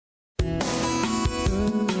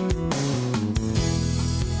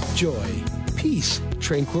joy, peace,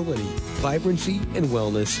 tranquility, vibrancy, and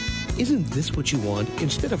wellness. Isn't this what you want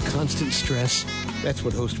instead of constant stress? That's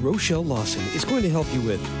what host Rochelle Lawson is going to help you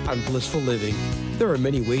with on Blissful Living. There are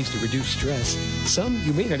many ways to reduce stress, some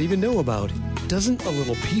you may not even know about. Doesn't a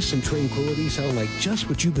little peace and tranquility sound like just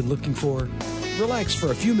what you've been looking for? Relax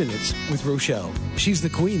for a few minutes with Rochelle. She's the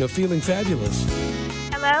queen of feeling fabulous.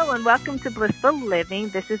 Hello and welcome to Blissful Living.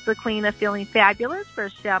 This is the queen of feeling fabulous,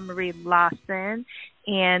 Rochelle Marie Lawson.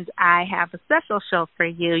 And I have a special show for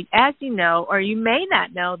you. As you know, or you may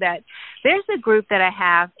not know, that there's a group that I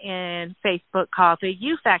have in Facebook called the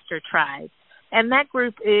U Factor Tribe. And that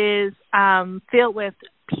group is filled with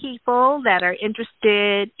people that are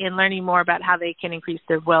interested in learning more about how they can increase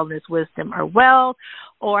their wellness, wisdom, or wealth,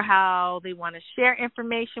 or how they want to share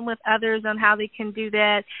information with others on how they can do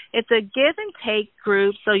that. It's a give and take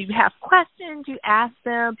group, so you have questions, you ask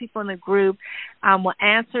them, people in the group will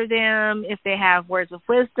answer them if they have words of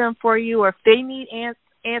wisdom for you, or if they need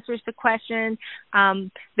answers to questions,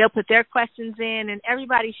 they'll put their questions in, and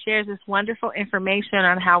everybody shares this wonderful information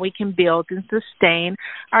on how we can build and sustain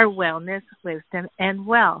our wellness, wisdom, and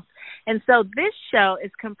wealth. And so this show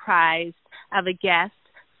is comprised of a guest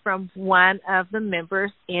from one of the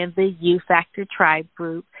members in the U Factor Tribe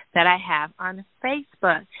group that I have on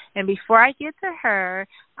Facebook. And before I get to her,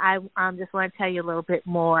 I just want to tell you a little bit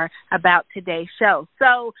more about today's show.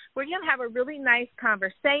 So we're going to have a really nice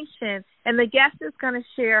conversation, and the guest is going to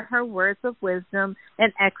share her words of wisdom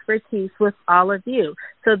and expertise with all of you.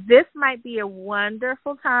 So this might be a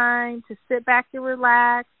wonderful time to sit back and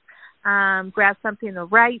relax, grab something to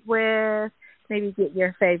write with, maybe get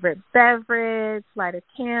your favorite beverage, light a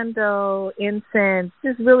candle, incense,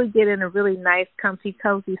 just really get in a really nice, comfy,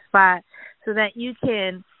 cozy spot so that you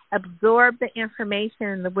can absorb the information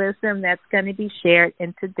and the wisdom that's going to be shared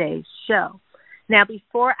in today's show. Now,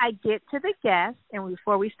 before I get to the guest and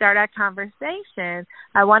before we start our conversation,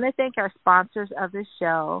 I want to thank our sponsors of the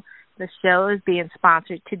show. The show is being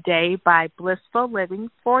sponsored today by Blissful Living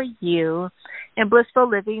for You. And Blissful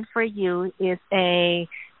Living for You is a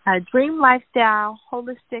dream lifestyle,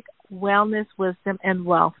 holistic wellness, wisdom, and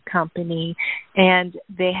wealth company. And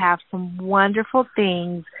they have some wonderful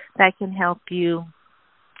things that can help you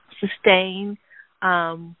sustain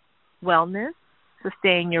wellness,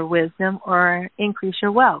 sustain your wisdom, or increase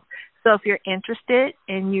your wealth. So if you're interested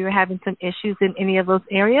and you're having some issues in any of those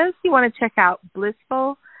areas, you want to check out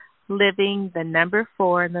Blissful Living, the number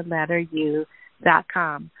 4 and the letter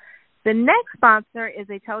U.com. The next sponsor is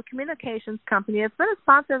a telecommunications company that's been a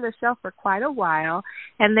sponsor of the show for quite a while,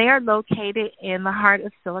 and they are located in the heart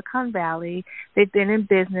of Silicon Valley. They've been in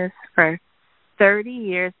business for 30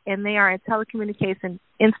 years, and they are a telecommunications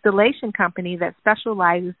installation company that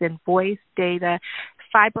specializes in voice, data,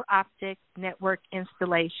 fiber optic network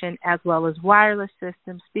installation, as well as wireless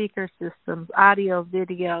systems, speaker systems, audio,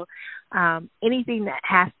 video, anything that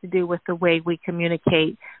has to do with the way we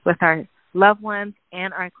communicate with our loved ones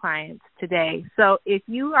and our clients today. So if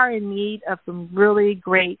you are in need of some really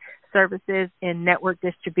great services in network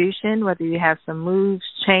distribution, whether you have some moves,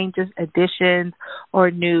 changes, additions,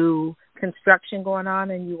 or new construction going on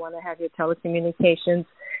and you want to have your telecommunications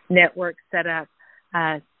network set up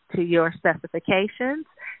to your specifications,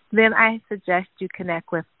 then I suggest you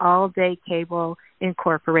connect with All Day Cable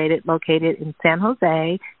Incorporated, located in San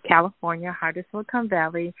Jose, California, heart of Silicon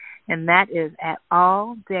Valley, and that is at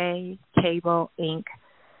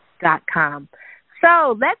alldaycableinc.com.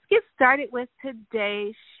 So let's get started with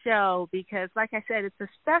today's show because, like I said, it's a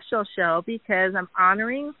special show because I'm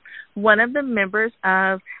honoring one of the members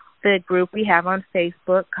of the group we have on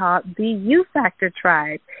Facebook called the U Factor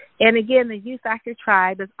Tribe. And again, the U Factor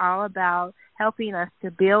Tribe is all about helping us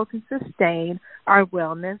to build and sustain our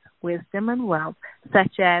wellness, wisdom, and wealth,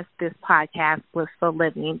 such as this podcast, Blissful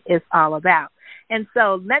Living, is all about. And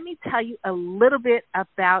so let me tell you a little bit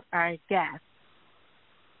about our guest.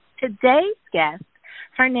 Today's guest,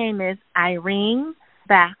 her name is Irene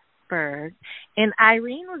Bachberg, and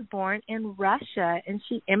Irene was born in Russia, and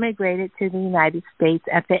she immigrated to the United States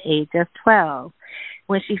at the age of 12.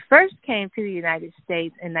 When she first came to the United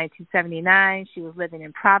States in 1979, she was living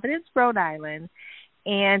in Providence, Rhode Island,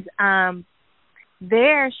 and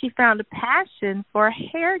there she found a passion for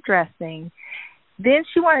hairdressing. Then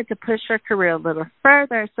she wanted to push her career a little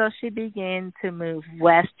further, so she began to move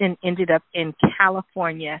west and ended up in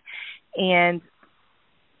California. And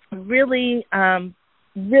really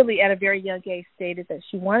at a very young age stated that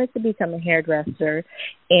she wanted to become a hairdresser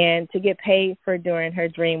and to get paid for doing her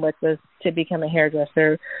dream, which was to become a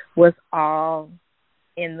hairdresser, was all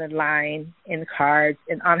in the line, in the cards,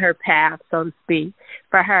 and on her path, so to speak,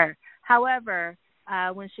 for her. However,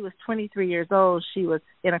 when she was 23 years old, she was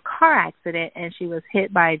in a car accident and she was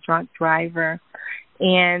hit by a drunk driver.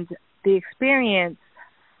 And the experience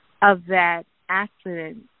of that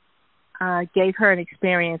accident gave her an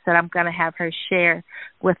experience that I'm going to have her share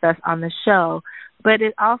with us on the show. But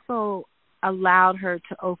it also allowed her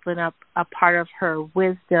to open up a part of her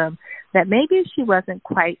wisdom that maybe she wasn't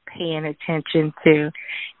quite paying attention to.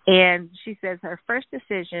 And she says her first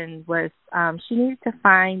decision was she needed to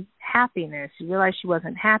find happiness. She realized she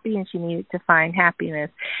wasn't happy and she needed to find happiness.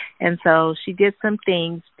 And so she did some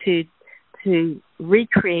things to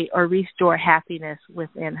recreate or restore happiness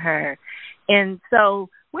within her. And so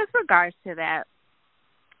with regards to that,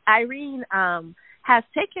 Irene has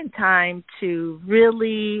taken time to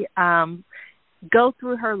really go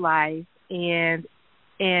through her life and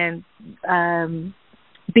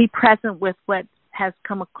be present with what has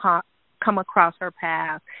come across her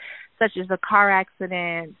path, such as a car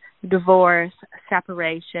accident, divorce,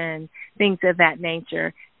 separation, things of that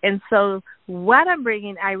nature. And so what I'm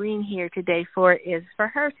bringing Irene here today for is for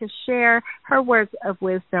her to share her words of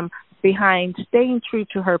wisdom behind staying true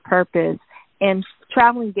to her purpose and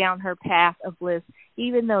traveling down her path of bliss,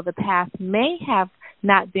 even though the path may have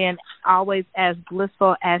not been always as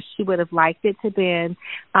blissful as she would have liked it to be.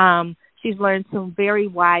 She's learned some very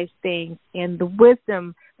wise things, and the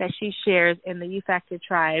wisdom that she shares in the U Factor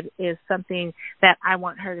Tribe is something that I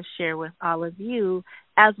want her to share with all of you,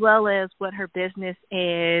 as well as what her business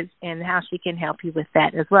is and how she can help you with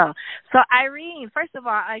that as well. So, Irene, first of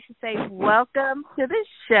all, I should say welcome to the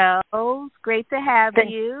show. It's great to have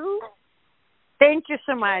you. Thank you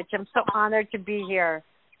so much. I'm so honored to be here.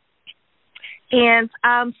 And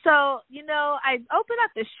so, you know, I open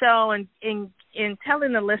up the show in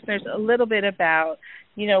telling the listeners a little bit about,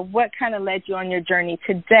 you know, what kind of led you on your journey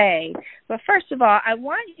today. But first of all, I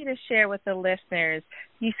want you to share with the listeners,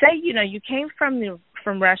 you say, you know, you came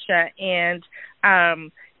from Russia and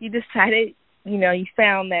you decided, you know, you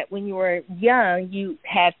found that when you were young, you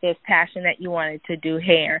had this passion that you wanted to do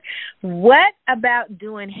hair. What about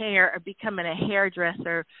doing hair or becoming a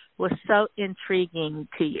hairdresser was so intriguing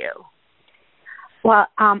to you? Well,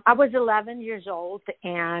 I was 11 years old,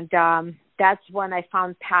 and that's when I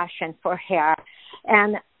found passion for hair.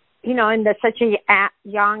 And, you know, in such a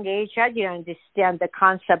young age, I didn't understand the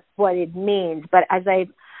concept, what it means. But as I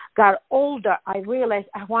got older, I realized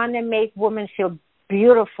I want to make women feel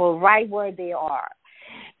beautiful right where they are.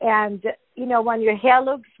 And, you know, when your hair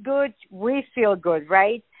looks good, we feel good,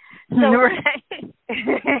 right? So, right.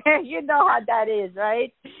 You know how that is,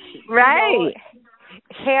 right? Right. You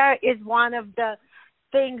know, hair is one of the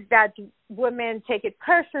things that women take it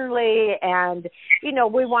personally, and, you know,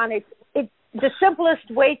 we want it. It's the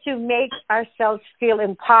simplest way to make ourselves feel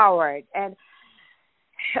empowered. And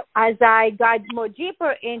as I got more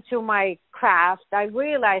deeper into my craft, I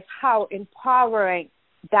realized how empowering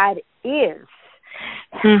that is,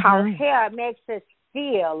 how hair makes us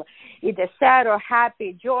feel, either sad or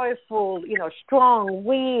happy, joyful, you know, strong,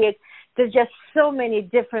 weak. There's just so many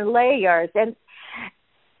different layers. And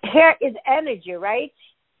hair is energy, right?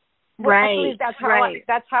 Right. Well,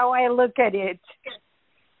 that's how I look at it.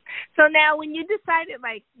 So now, when you decided,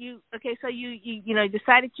 like you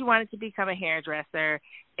decided you wanted to become a hairdresser,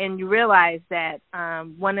 and you realized that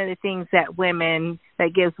one of the things that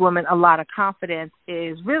gives women a lot of confidence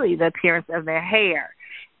is really the appearance of their hair.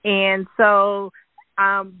 And so,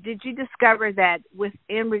 did you discover that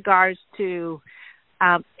in regards to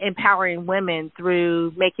empowering women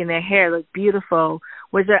through making their hair look beautiful,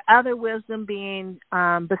 was there other wisdom being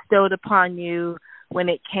bestowed upon you when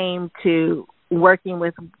it came to working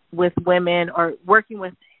with women or working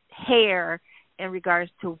with hair in regards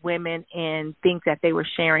to women and things that they were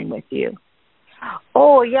sharing with you?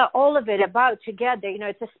 Oh, yeah, all of it about together. You know,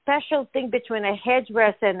 it's a special thing between a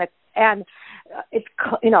hairdresser and it's,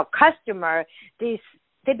 you know, customer. They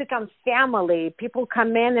become family. People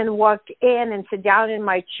come in and walk in and sit down in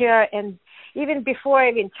my chair, and even before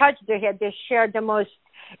I even touch their hair, they share the most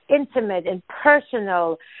intimate and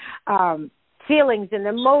personal feelings and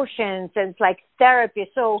emotions, and it's like therapy.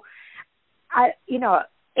 So,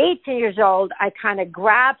 18 years old, I kind of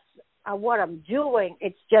grasp what I'm doing.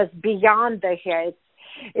 It's just beyond the hair.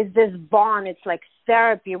 It's this bond. It's like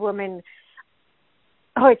therapy. Women.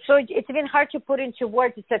 It's even hard to put into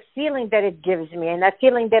words. It's a feeling that it gives me, and that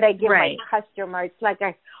feeling that I give my customer. It's like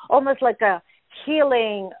almost like a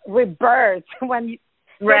healing rebirth when you.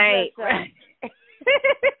 Right. Right.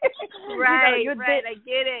 I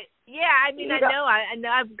get it. Yeah, I mean, I know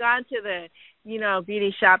I've gone to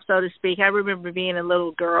beauty shop, so to speak. I remember being a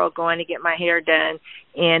little girl going to get my hair done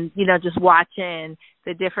and, just watching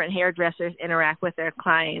the different hairdressers interact with their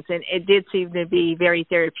clients. And it did seem to be very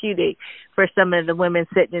therapeutic for some of the women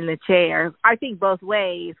sitting in the chair. I think both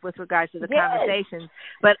ways with regards to the conversation.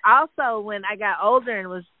 But also when I got older and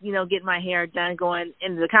was, getting my hair done, going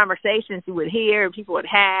into the conversations you would hear, people would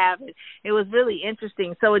have, it was really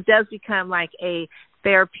interesting. So it does become like a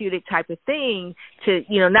therapeutic type of thing to,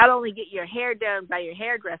 not only get your hair done by your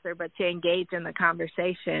hairdresser, but to engage in the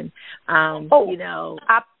conversation.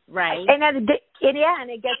 Right. And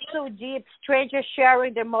it gets so deep. Strangers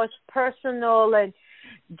sharing their most personal and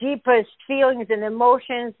deepest feelings and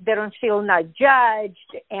emotions. They don't feel not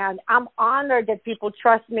judged. And I'm honored that people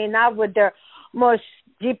trust me now with their most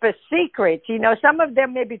deepest secrets. Some of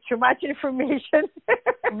them may be too much information.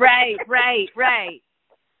 Right.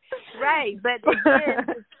 But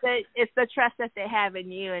again, it's the trust that they have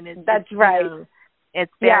in you, and that's right.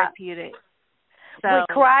 It's therapeutic. So, we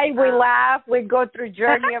cry, we laugh, we go through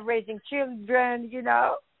journey of raising children.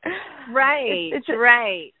 Right,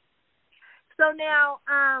 right. So now,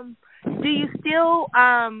 do you still?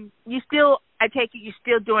 I take it you're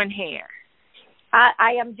still doing hair.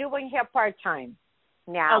 I am doing hair part-time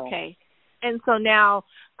now. Okay. And so now,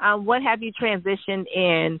 what have you transitioned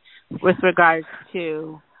in with regards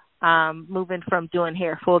to moving from doing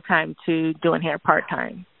hair full-time to doing hair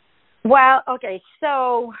part-time? Well, okay,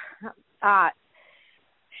 so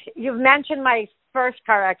you've mentioned my first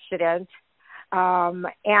car accident,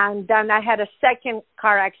 and then I had a second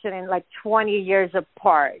car accident like 20 years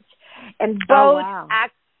apart. And both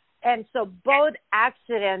both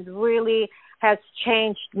accidents really has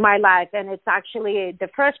changed my life. And it's actually, the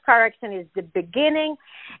first car accident is the beginning,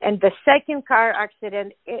 and the second car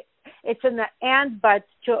accident, it's in the end, but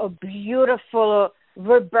to a beautiful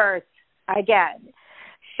rebirth again.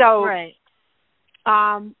 So, right.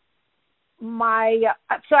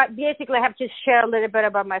 So I basically have to share a little bit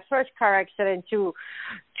about my first car accident to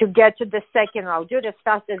get to the second. I'll do it as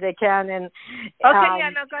fast as I can. And go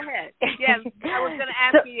ahead. Yeah, I was going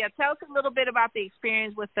to ask you. Tell us a little bit about the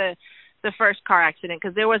experience with the first car accident,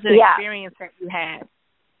 because there was an experience that you had.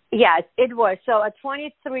 Yes, it was. So at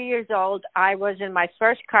 23 years old, I was in my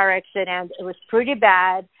first car accident. It was pretty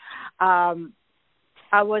bad.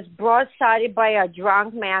 I was broadsided by a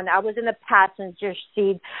drunk man. I was in the passenger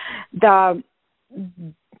seat.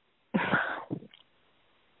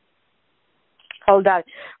 Hold on.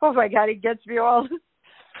 Oh my God, it gets me all.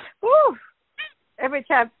 Woo. Every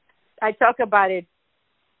time I talk about it.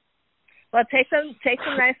 Well, take some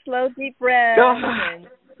nice, slow, deep breaths.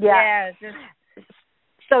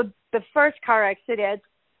 So the first car accident,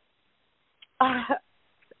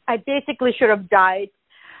 I basically should have died.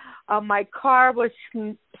 My car was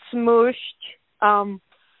smooshed.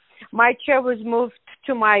 My chair was moved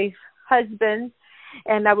to my husband,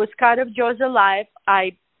 and I was cut off jaws alive.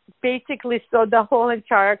 I basically saw the whole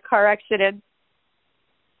entire car accident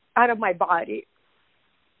out of my body.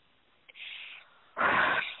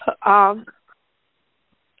 I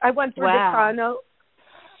went through the tunnel.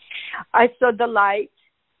 I saw the light.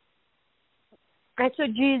 I saw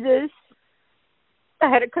Jesus. I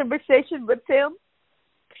had a conversation with him.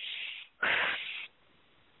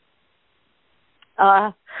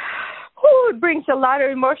 It brings a lot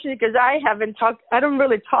of emotion because I don't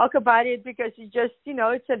really talk about it because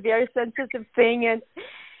it's a very sensitive thing, and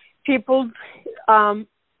people,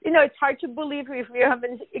 it's hard to believe if you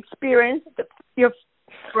haven't experienced your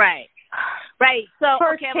right. So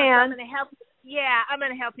firsthand. I'm going to help. Yeah, I'm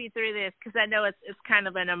going to help you through this because I know it's kind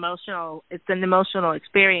of an emotional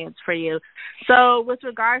experience for you. So with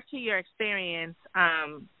regards to your experience,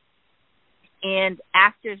 and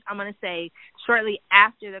after, I'm going to say shortly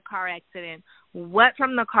after the car accident, what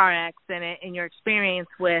from the car accident and your experience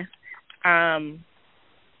with, going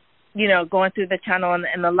through the tunnel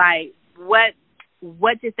and the light,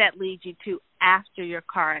 what did that lead you to after your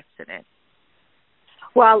car accident?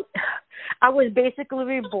 Well, I was basically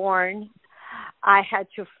reborn. I had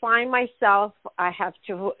to find myself. I have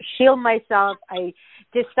to heal myself. I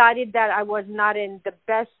decided that I was not in the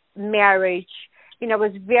best marriage. I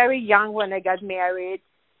was very young when I got married.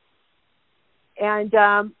 And,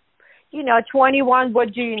 21,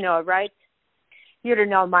 what do you know, right? You don't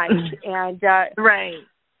know much. And right.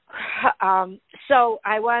 So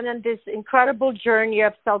I went on this incredible journey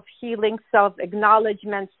of self-healing,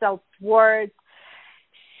 self-acknowledgement, self-worth,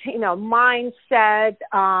 mindset,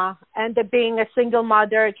 ended up being a single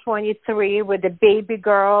mother at 23 with a baby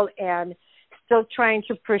girl and still trying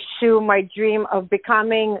to pursue my dream of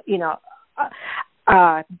becoming,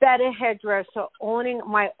 better hairdresser, owning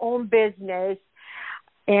my own business.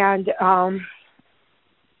 And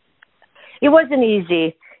it wasn't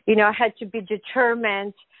easy. You know, I had to be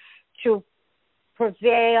determined to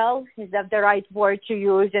prevail, is that the right word to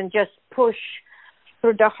use, and just push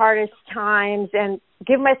through the hardest times and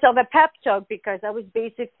give myself a pep talk, because I was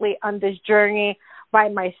basically on this journey by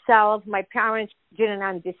myself. My parents didn't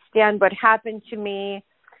understand what happened to me.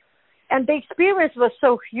 And the experience was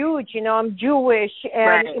so huge. You know, I'm Jewish,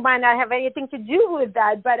 and it might not have anything to do with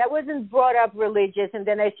that, but I wasn't brought up religious. And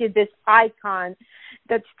then I see this icon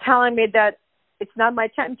that's telling me that it's not my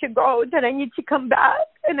time to go, that I need to come back,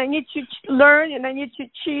 and I need to learn, and I need to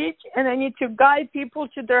teach, and I need to guide people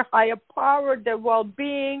to their higher power, their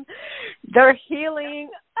well-being, their healing.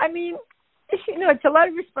 I mean, you know, it's a lot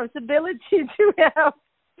of responsibility to have.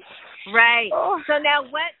 Right. Oh. So now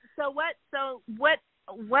what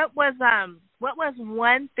was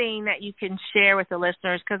one thing that you can share with the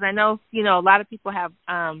listeners? Because I know, you know, a lot of people have,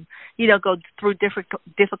 you know, go through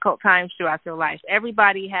difficult times throughout their life.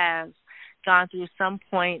 Everybody has gone through some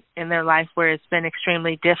point in their life where it's been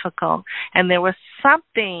extremely difficult, and there was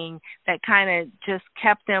something that kind of just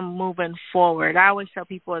kept them moving forward. I always tell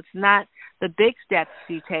people it's not the big steps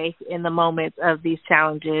you take in the moments of these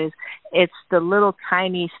challenges. It's the little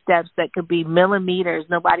tiny steps that could be millimeters,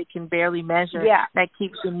 nobody can barely measure, that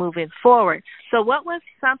keeps you moving forward. So what was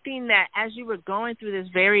something that, as you were going through this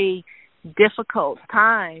very difficult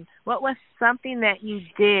time, what was something that you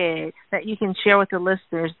did that you can share with the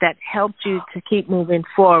listeners that helped you to keep moving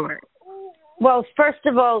forward? Well, first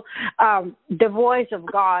of all, the voice of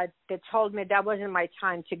God that told me that wasn't my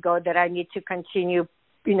time to go, that I need to continue,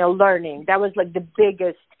 you know, learning. That was like the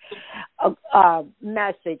biggest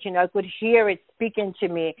message. You know, I could hear it speaking to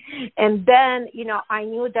me. And then, you know, I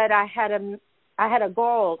knew that I had a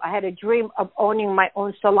goal. I had a dream of owning my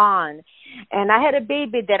own salon. And I had a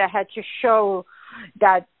baby that I had to show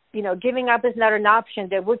that, you know, giving up is not an option,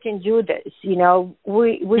 that we can do this. You know,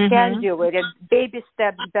 we can do it. And baby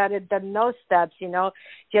steps better than no steps, you know.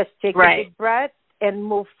 Just take a deep breath and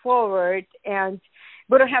move forward. And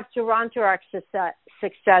we don't have to run to our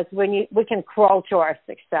success we can crawl to our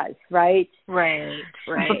success, right? Right.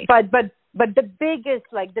 But the biggest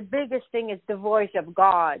thing is the voice of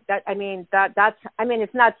God. That's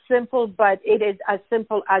it's not simple, but it is as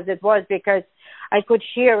simple as it was, because I could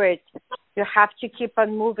hear it. You have to keep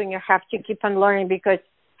on moving. You have to keep on learning, because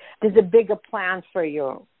there's a bigger plan for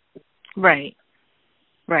you. Right.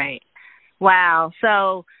 Wow.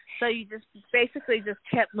 So you just basically just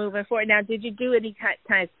kept moving forward. Now, did you do any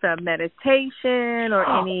types of meditation or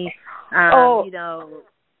any, you know,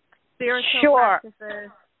 spiritual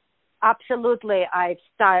practices? Absolutely. I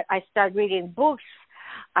started reading books.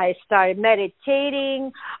 I started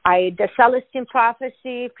meditating. The Celestine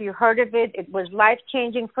Prophecy, if you heard of it, it was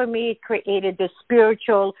life-changing for me. It created the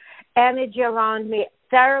spiritual energy around me.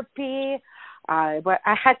 Therapy. But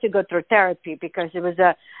I had to go through therapy because it was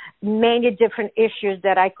many different issues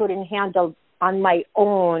that I couldn't handle on my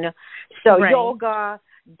own. So yoga,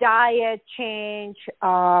 diet change.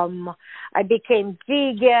 I became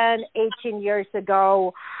vegan 18 years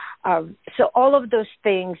ago. So all of those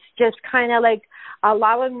things, just kind of like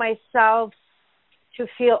allowing myself to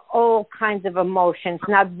feel all kinds of emotions,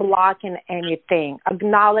 not blocking anything,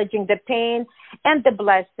 acknowledging the pain and the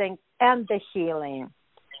blessing and the healing.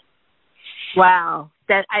 Wow.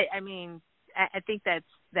 I think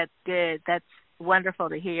that's good. That's wonderful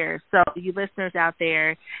to hear. So you listeners out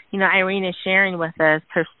there, you know, Irene is sharing with us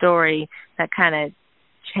her story that kind of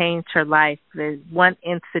changed her life. There's one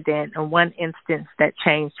incident or one instance that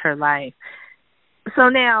changed her life. So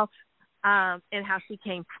now, and how she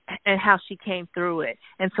came through it.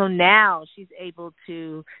 And so now she's able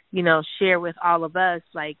to, you know, share with all of us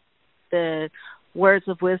like the words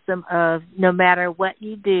of wisdom of no matter what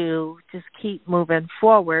you do, just keep moving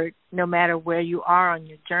forward. No matter where you are on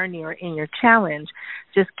your journey or in your challenge,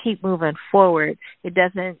 just keep moving forward. It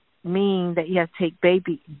doesn't mean that you have to take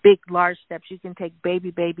big, large steps. You can take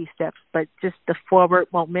baby steps, but just the forward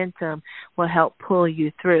momentum will help pull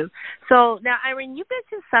you through. So now, Irene, you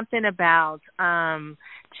mentioned something about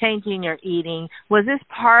changing your eating. Was this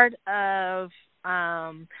part of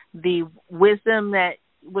the wisdom that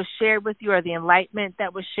was shared with you, or the enlightenment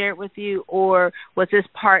that was shared with you, or was this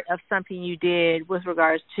part of something you did with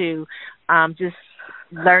regards to just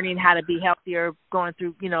learning how to be healthier, going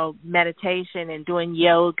through, you know, meditation and doing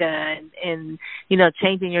yoga and you know,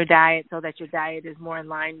 changing your diet so that your diet is more in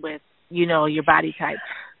line with, you know, your body type?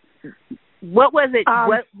 What was it?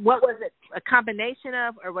 What was it? A combination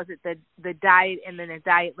of, or was it the diet and then the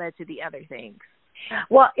diet led to the other things?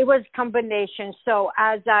 Well, it was a combination. So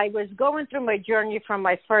as I was going through my journey from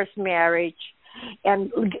my first marriage,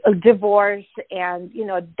 divorce, and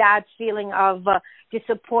that feeling of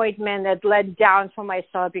disappointment that let down for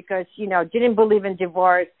myself because didn't believe in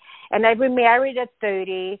divorce. And I remarried at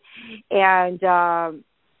 30 and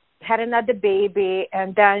had another baby,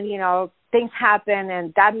 and then things happened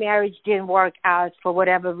and that marriage didn't work out for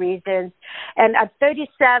whatever reasons. And at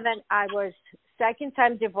 37 I was second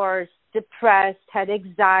time divorced, depressed, had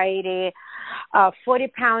anxiety, 40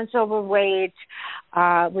 pounds overweight,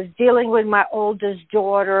 was dealing with my oldest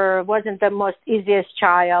daughter, wasn't the most easiest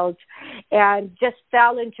child, and just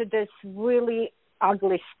fell into this really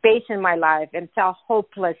ugly space in my life and felt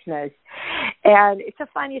hopelessness. And it's a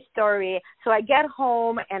funny story. So I get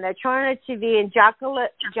home and I turn on the TV and Jack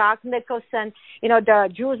Nicholson, the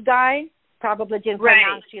Jewish guy, probably didn't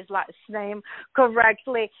pronounce his last name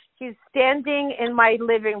correctly. He's standing in my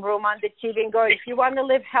living room on the TV and going, if you want to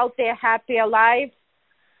live healthy, happy, alive,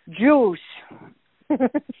 juice.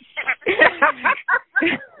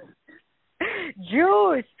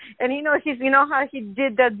 Juice. And he's how he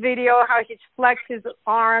did that video, how he flexed his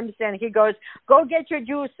arms and he goes, go get your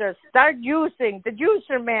juicer, start juicing, the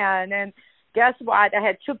juicer man. And guess what? I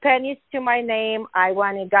had 2 pennies to my name. I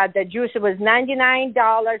went and got the juice. It was $99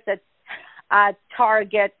 at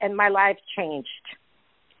Target, and my life changed.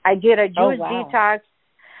 I did a juice detox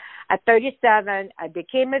at 37. I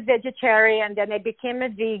became a vegetarian, then I became a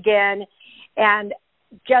vegan, and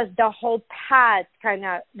just the whole path kind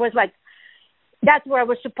of was like, that's where I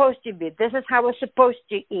was supposed to be. This is how I was supposed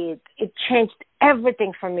to eat. It changed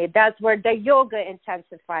everything for me. That's where the yoga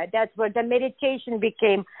intensified. That's where the meditation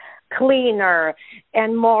became cleaner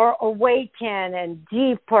and more awakened and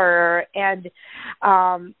deeper. And,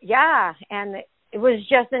 and it was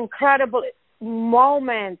just an incredible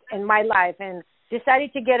moment in my life, and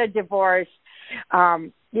decided to get a divorce.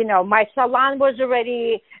 My salon was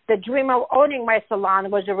already, the dream of owning my salon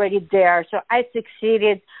was already there. So I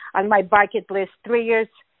succeeded on my bucket list 3 years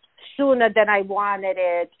sooner than I wanted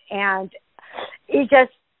it. And it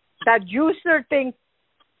just, that juicer thing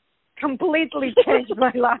completely changed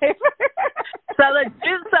my life. So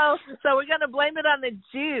we're going to blame it on the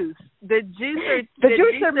juice, the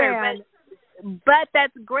juicer man. But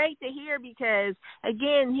that's great to hear because,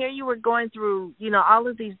 again, here you were going through, all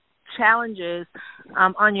of these challenges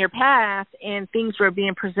on your path, and things were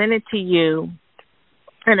being presented to you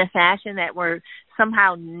in a fashion that were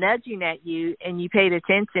somehow nudging at you, and you paid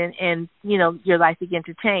attention, and your life began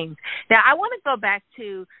to change. Now I want to go back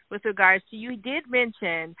to, with regards to, you did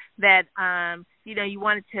mention that you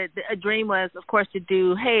wanted to, a dream was of course to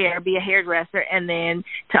do hair, be a hairdresser, and then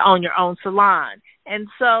to own your own salon. And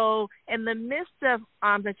so in the midst of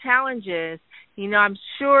the challenges, I'm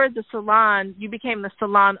sure you became the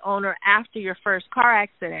salon owner after your first car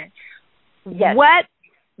accident. Yes.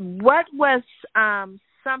 What was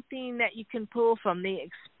something that you can pull from the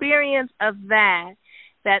experience of that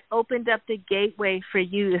opened up the gateway for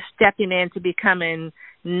you to stepping into becoming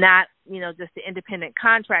not, just the independent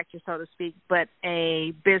contractor, so to speak, but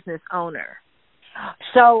a business owner?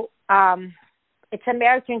 So it's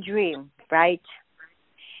American dream, right?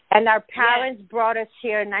 And our parents brought us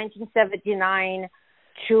here in 1979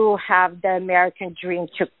 to have the American dream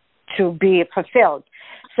to be fulfilled.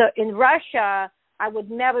 So in Russia, I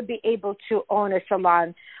would never be able to own a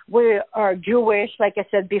salon. We are Jewish, like I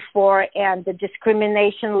said before, and the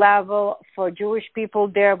discrimination level for Jewish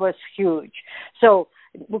people there was huge. So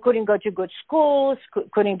we couldn't go to good schools,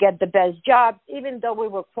 couldn't get the best jobs, even though we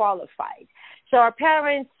were qualified. So our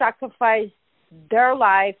parents sacrificed their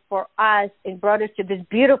life for us and brought us to this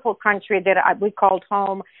beautiful country that we called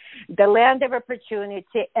home, the land of opportunity,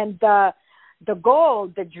 and the goal,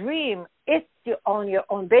 the dream is to own your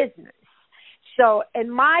own business. So, and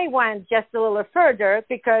mine went just a little further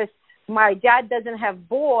because my dad doesn't have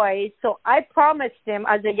boys, so I promised him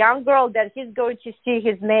as a young girl that he's going to see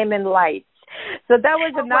his name in lights. So that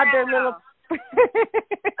was another little... Oh,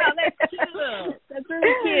 that's cute. That's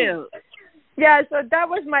really cute. Yeah, so that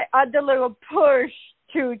was my other little push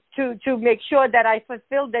to make sure that I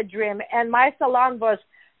fulfilled the dream. And my salon was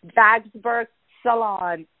Vaxburg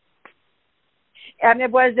Salon. And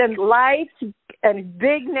it was in lights and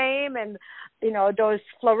big name and, those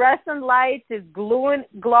fluorescent lights is glow in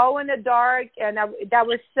the dark. And that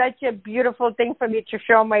was such a beautiful thing for me to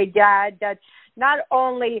show my dad that not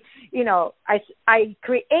only, I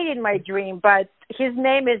created my dream, but his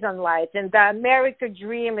name is on lights, and the American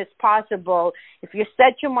dream is possible if you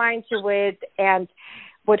set your mind to it, and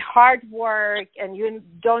with hard work, and you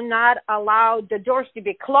do not allow the doors to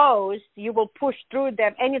be closed, you will push through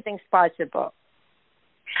them. Anything's possible.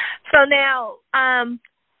 So now,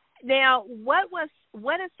 Now, what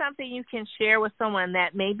is something you can share with someone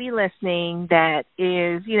that may be listening that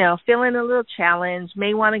is, feeling a little challenged,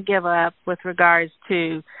 may want to give up with regards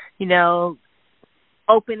to,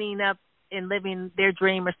 opening up and living their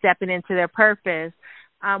dream or stepping into their purpose?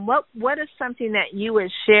 What is something that you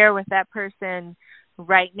would share with that person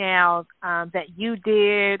right now that you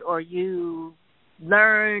did or you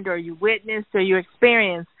learned or you witnessed or you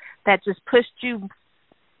experienced that just pushed you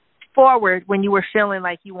forward when you were feeling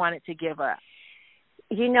like you wanted to give up?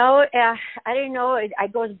 I don't know.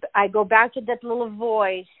 I go back to that little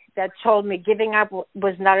voice that told me giving up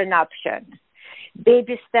was not an option.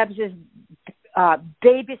 Baby steps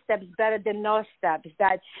better than no steps.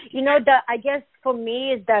 That I guess for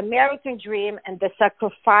me is the American dream and the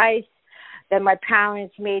sacrifice that my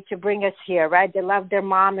parents made to bring us here, right? They left their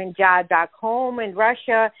mom and dad back home in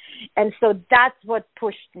Russia, and so that's what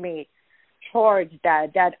pushed me towards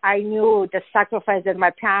that I knew the sacrifice that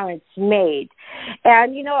my parents made.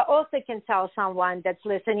 And, I also can tell someone that's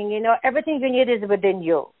listening, everything you need is within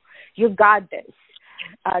you. You got this.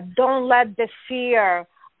 Don't let the fear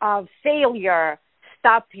of failure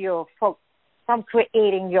stop you from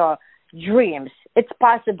creating your dreams. It's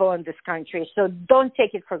possible in this country, so don't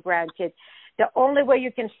take it for granted. The only way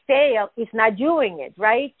you can fail is not doing it,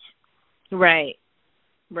 right? Right.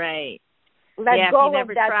 Let go if you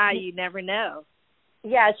never of that. Try, you never know.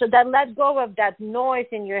 Yeah, so then let go of that noise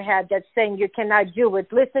in your head that's saying you cannot do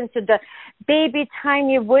it. Listen to the baby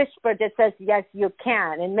tiny whisper that says, yes, you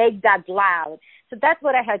can, and make that loud. So that's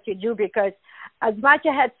what I had to do, because as much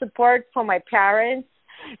I had support from my parents,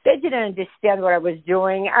 they didn't understand what I was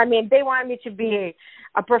doing. I mean, they wanted me to be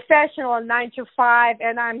a professional 9 to 5,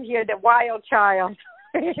 and I'm here, the wild child.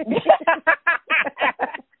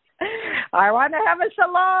 I want to have a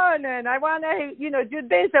salon, and I want to, do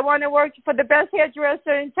this. I want to work for the best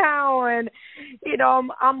hairdresser in town, and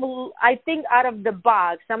I think out of the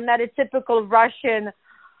box. I'm not a typical Russian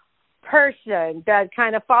person that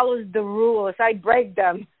kind of follows the rules. I break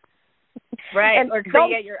them. Right, and or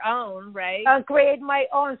create your own, right? Create my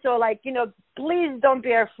own. So, please don't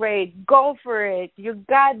be afraid. Go for it. You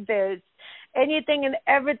got this. Anything and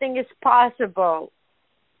everything is possible.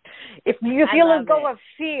 If you let go of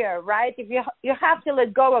fear, right? If you have to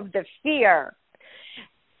let go of the fear.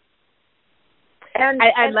 And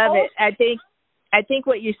I love it. I think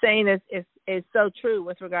what you're saying is so true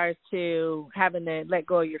with regards to having to let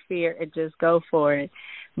go of your fear and just go for it.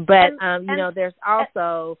 But there's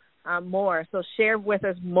also more. So share with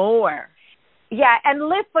us more. Yeah, and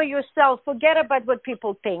live for yourself. Forget about what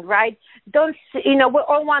people think, right? Don't, we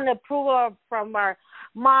all want approval from our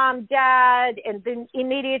mom, dad, and the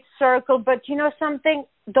immediate circle. But something,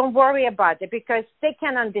 don't worry about it, because they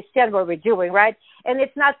can understand what we're doing, right? And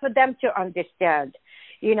it's not for them to understand,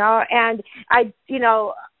 And I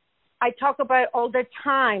talk about it all the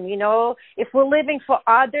time, if we're living for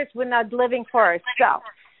others, we're not living for ourselves.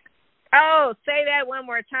 Oh, say that one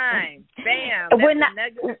more time. Bam. We're not.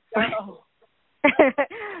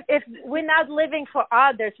 If we're not living for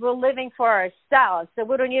others, we're living for ourselves. So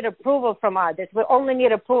we don't need approval from others. We only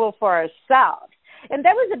need approval for ourselves. And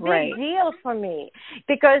that was a big deal for me,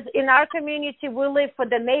 because in our community, we live for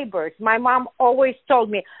the neighbors. My mom always told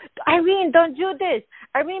me, Irene, don't do this.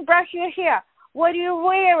 Irene, brush your hair. What are you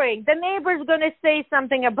wearing? The neighbor's going to say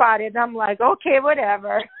something about it. And I'm like, okay,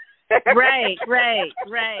 whatever. Right.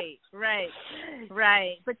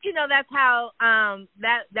 But that's how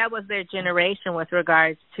that was their generation with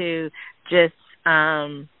regards to just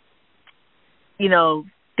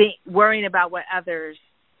worrying about what others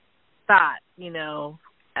thought,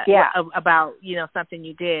 about something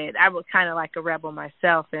you did. I was kind of like a rebel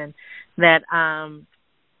myself, and that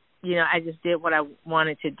I just did what I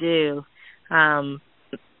wanted to do, but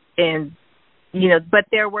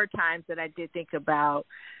there were times that I did think about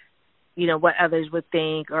what others would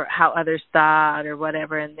think or how others thought or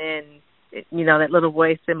whatever. And then, that little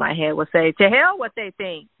voice in my head would say, to hell what they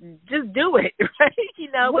think, just do it, right?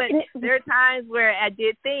 But there are times where I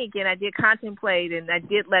did think and I did contemplate and I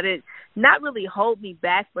did let it not really hold me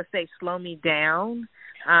back, but say slow me down.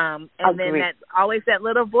 And then that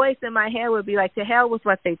little voice in my head would be like, to hell with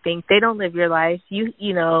what they think. They don't live your life. You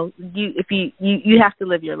have to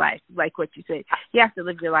live your life, like what you said. You have to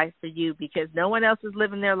live your life for you, because no one else is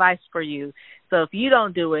living their life for you. So if you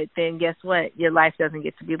don't do it, then guess what? Your life doesn't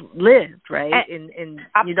get to be lived, right? And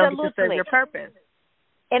you don't get to serve your purpose.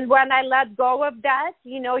 And when I let go of that,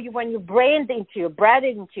 when you breathe into,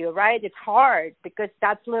 right? It's hard, because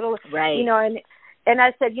that's little, right. And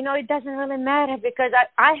I said, it doesn't really matter, because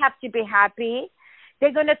I have to be happy,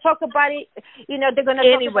 They're going to talk about it, they're going to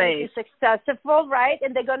talk about if you're successful, right?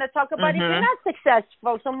 And they're going to talk about if you're not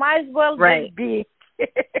successful. So might as well just be.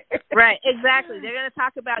 Right, exactly. They're going to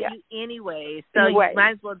talk about you anyway, so you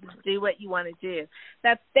might as well just do what you want to do.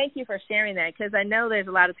 Thank you for sharing that, because I know there's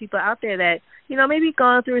a lot of people out there that, maybe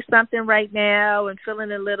going through something right now and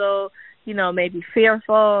feeling a little, maybe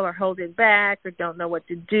fearful or holding back or don't know what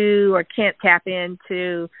to do or can't tap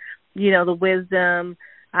into, the wisdom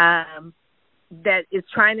that is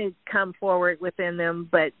trying to come forward within them,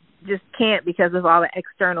 but just can't because of all the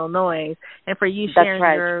external noise. And for you sharing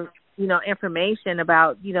your information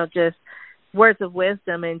about, just words of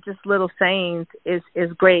wisdom and just little sayings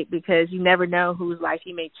is great, because you never know whose life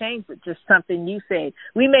you may change with just something you said.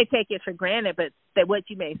 We may take it for granted, but that what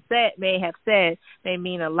you may have said may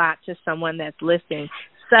mean a lot to someone that's listening.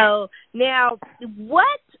 So now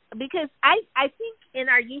because I think in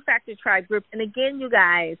our U Factor Tribe group, and again, you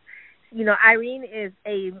guys, Irene is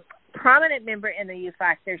a prominent member in the U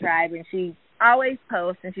Factor Tribe, and she always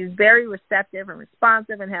posts, and she's very receptive and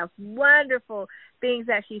responsive and has wonderful things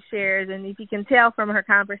that she shares. And if you can tell from her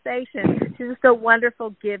conversation, she's just a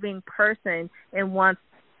wonderful, giving person and wants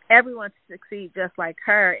everyone to succeed just like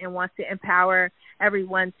her and wants to empower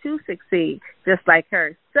everyone to succeed just like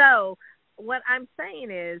her. So what I'm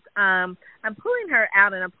saying is I'm pulling her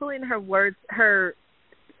out, and I'm pulling her words,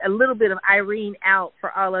 a little bit of Irene out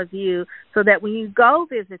for all of you, so that when you go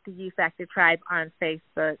visit the U Factor Tribe on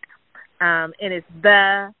Facebook, and it's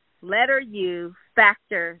the letter U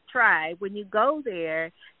Factor Tribe, when you go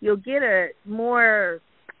there, you'll get a more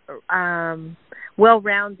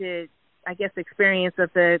well-rounded, I guess, experience of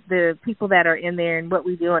the people that are in there and what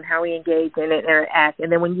we do and how we engage and interact.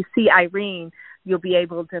 And then when you see Irene, you'll be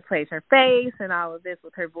able to place her face and all of this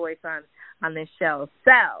with her voice on this show.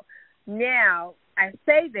 So now I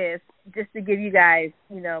say this just to give you guys,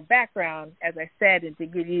 background, as I said, and to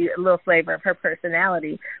give you a little flavor of her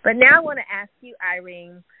personality. But now I want to ask you,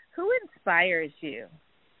 Irene, who inspires you?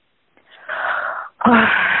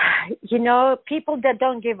 People that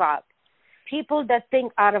don't give up, people that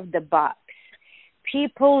think out of the box,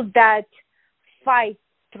 people that fight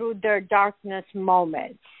through their darkness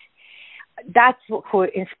moments. That's who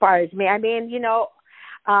inspires me. I mean,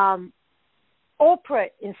 Oprah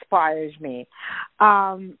inspires me.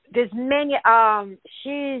 There's many.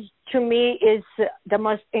 She, to me, is the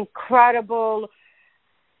most incredible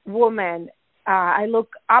woman. I look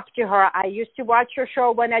up to her. I used to watch her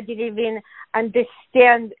show when I didn't even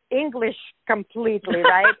understand English completely,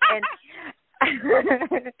 right?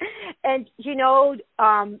 And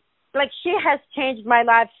she has changed my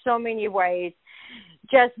life so many ways.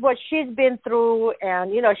 Just what she's been through,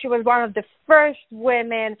 and she was one of the first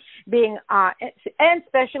women being, and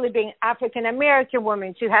especially being African American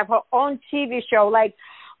woman, to have her own TV show. Like,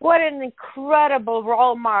 what an incredible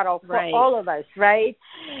role model for all of us, right?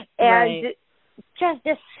 And just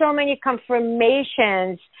there's so many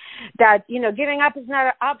confirmations that giving up is not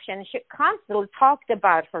an option. She constantly talked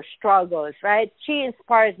about her struggles, right? She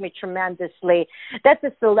inspires me tremendously. That's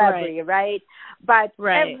a celebrity, right? But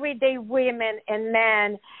everyday women and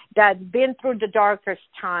men that been through the darkest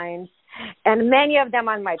times, and many of them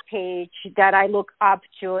on my page that I look up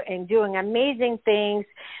to and doing amazing things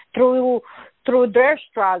through their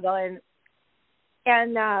struggle,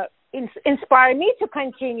 and inspire me to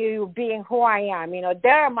continue being who I am.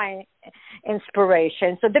 They're my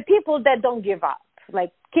inspiration. So the people that don't give up,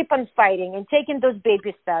 like keep on fighting and taking those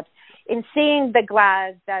baby steps and seeing the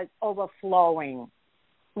glass that's overflowing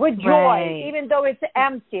with joy, even though it's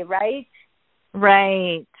empty, right?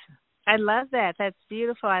 Right. I love that. That's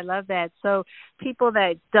beautiful. I love that. So people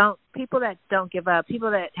that don't give up, people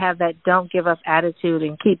that have that don't give up attitude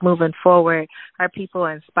and keep moving forward are people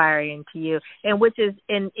inspiring to you. And which is,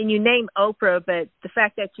 and you name Oprah, but the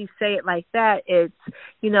fact that you say it like that, it's,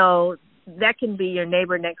 that can be your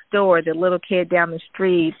neighbor next door, the little kid down the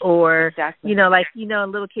street, or, a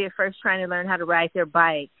little kid first trying to learn how to ride their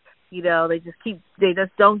bike. They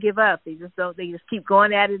just don't give up. They just keep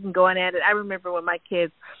going at it and going at it. I remember when my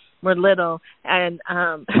kids were little, and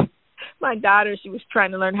my daughter, she was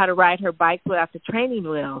trying to learn how to ride her bike without the training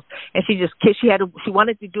wheels, and she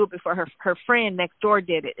wanted to do it before her friend next door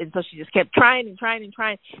did it, and so she just kept trying,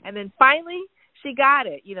 and then finally she got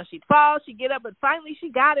it. She'd fall, she'd get up, but finally she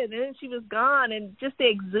got it, and then she was gone. And just the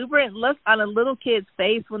exuberant look on a little kid's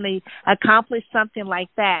face when they accomplish something like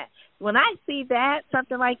that. When I see that,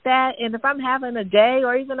 something like that, and if I'm having a day,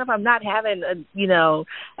 or even if I'm not having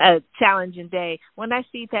a challenging day, when I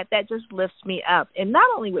see that just lifts me up. And not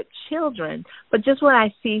only with children, but just when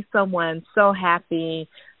I see someone so happy,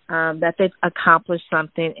 that they've accomplished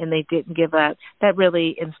something and they didn't give up. That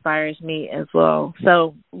really inspires me as well.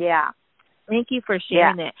 So, yeah. Thank you for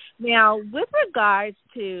sharing that. Now, with regards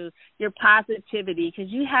to your positivity,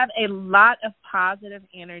 because you have a lot of positive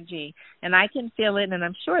energy, and I can feel it, and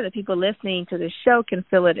I'm sure that people listening to the show can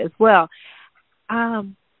feel it as well.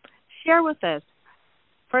 Share with us,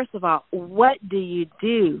 first of all, what do you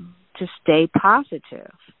do to stay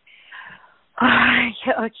positive?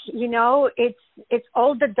 You know, it's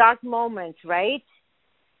all the dark moments, right?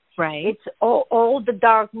 Right. It's all the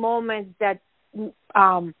dark moments that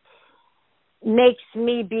makes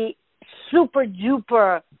me be super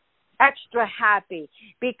duper extra happy,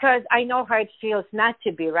 because I know how it feels not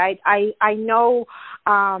to be, right? I know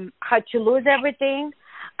how to lose everything.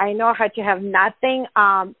 I know how to have nothing.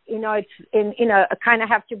 You know, I kind of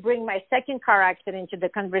have to bring my second car accident into the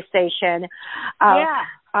conversation.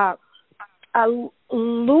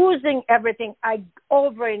 Losing everything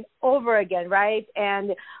over and over again, right?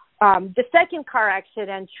 And the second car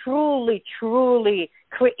accident truly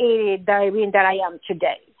created the Irene that I am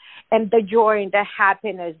today, and the joy and the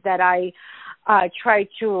happiness that I try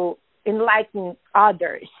to enlighten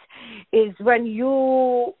others. Is when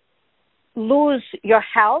you lose your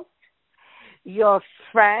health, your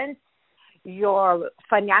friends, your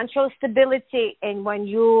financial stability, and when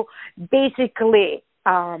you basically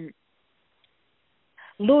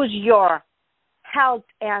lose your health,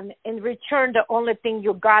 and in return the only thing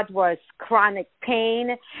you got was chronic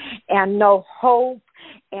pain and no hope,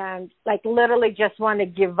 and like literally just want to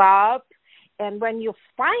give up. And when you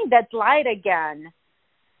find that light again,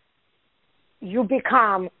 you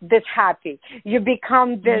become this happy. You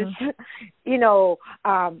become this, you know,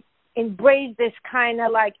 embrace this kind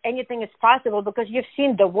of like anything is possible, because you've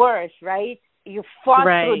seen the worst, right? You fought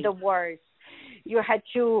through the worst. You had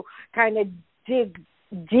to kind of dig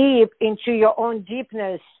deep into your own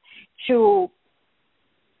deepness to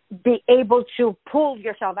be able to pull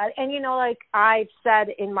yourself out. And, you know, like I've said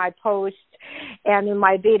in my posts and in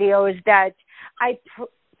my videos, that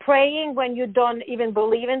praying when you don't even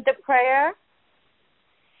believe in the prayer,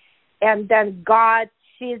 and then God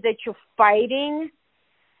sees that you're fighting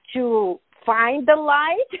to find the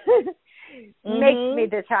light, makes me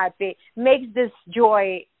this happy, makes this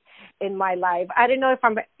joy in my life. I don't know if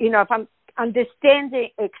I'm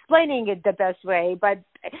explaining it the best way, but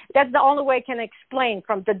that's the only way I can explain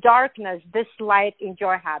from the darkness, this light and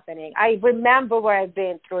joy happening. I remember where I've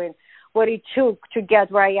been through and what it took to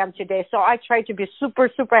get where I am today. So I try to be super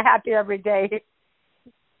happy every day.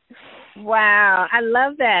 Wow. I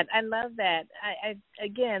love that. I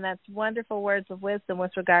again, that's wonderful words of wisdom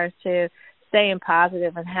with regards to staying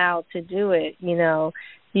positive and how to do it. You know,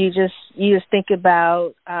 you just think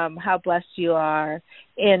about how blessed you are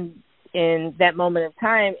in that moment of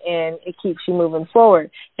time, and it keeps you moving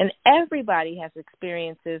forward. And everybody has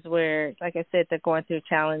experiences where, like I said, they're going through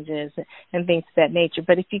challenges and things of that nature.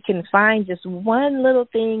 But if you can find just one little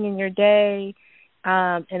thing in your day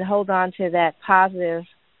and hold on to that positive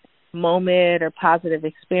moment or positive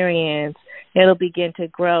experience, it'll begin to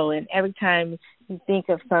grow. And every time you think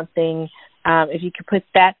of something, if you can put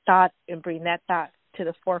that thought and bring that thought to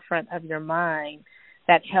the forefront of your mind,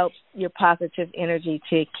 that helps your positive energy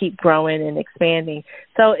to keep growing and expanding.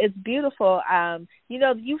 So it's beautiful. You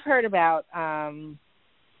know, you've heard about, I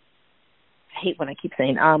hate when I keep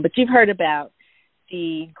saying but you've heard about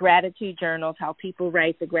the gratitude journals, how people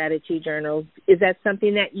write the gratitude journals. Is that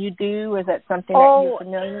something that you do? Is that something that you're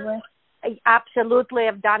familiar with? Absolutely.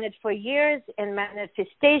 I've done it for years in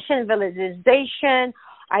manifestation, visualization.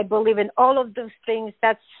 I believe in all of those things.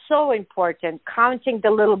 That's so important. Counting the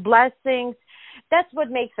little blessings. That's what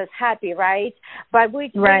makes us happy, right? But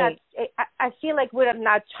I feel like we're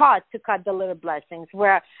not taught to cut the little blessings,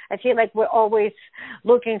 where I feel like we're always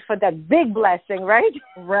looking for that big blessing, right?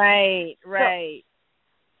 Right.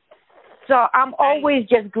 So I'm always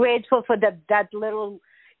just grateful for that little,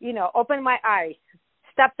 you know, open my eyes,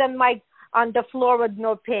 stepped on the floor with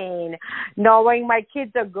no pain, knowing my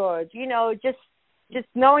kids are good, you know, just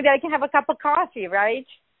knowing that I can have a cup of coffee, right?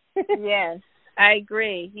 Yes. I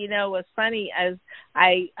agree. You know, what's funny is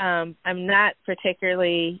I'm not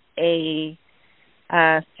particularly a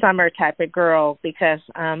summer type of girl, because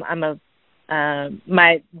my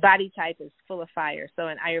body type is full of fire. So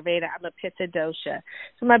in Ayurveda, I'm a Pitta dosha.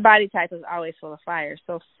 So my body type is always full of fire.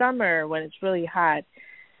 So summer, when it's really hot,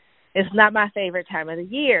 is not my favorite time of the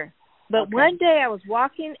year. But one day I was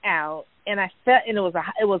walking out, and I felt, and it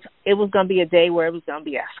was going to be a day where it was going to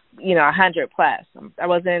be 100 plus. I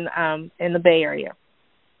was in the Bay Area,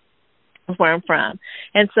 where I'm from,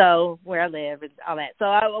 and so where I live and all that. So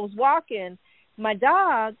I was walking, my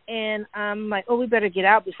dog, and I'm like, oh, we better get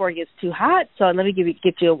out before it gets too hot. So let me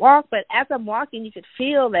get you a walk. But as I'm walking, you could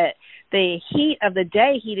feel that the heat of the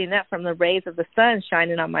day heating up from the rays of the sun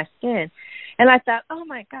shining on my skin. And I thought, oh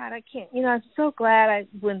my God, I can't. I'm so glad I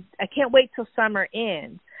can't wait till summer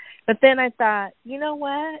ends. But then I thought, you know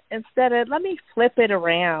what? Instead of, let me flip it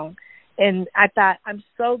around. And I thought, I'm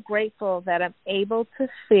so grateful that I'm able to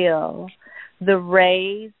feel the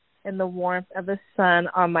rays and the warmth of the sun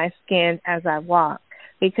on my skin as I walk,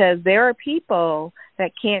 because there are people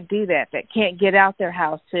that can't do that can't get out their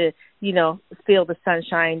house to, feel the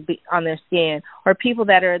sunshine on their skin, or people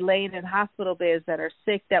that are laying in hospital beds that are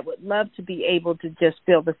sick that would love to be able to just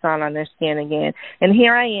feel the sun on their skin again. And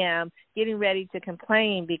here I am getting ready to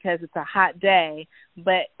complain because it's a hot day,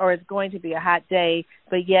 or it's going to be a hot day,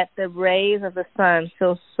 but yet the rays of the sun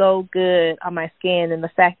feel so good on my skin, and the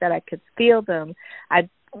fact that I could feel them, I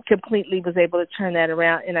completely was able to turn that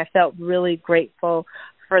around, and I felt really grateful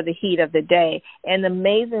for the heat of the day. And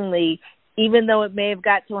amazingly, even though it may have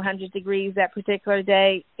got to 100 degrees that particular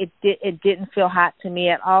day, it didn't feel hot to me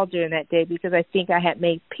at all during that day, because I think I had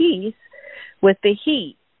made peace with the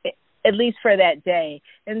heat, at least for that day.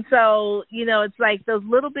 And so, it's like those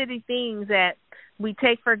little bitty things that we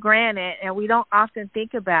take for granted and we don't often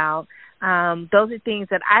think about. Those are things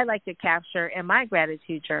that I like to capture in my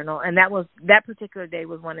gratitude journal, and that particular day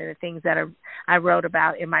was one of the things that I wrote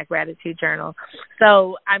about in my gratitude journal.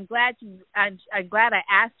 So I'm glad I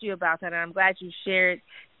asked you about that, and I'm glad you shared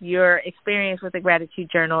your experience with the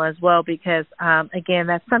gratitude journal as well, because again,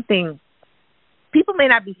 that's something people may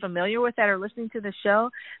not be familiar with that are listening to the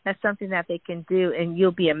show. That's something that they can do, and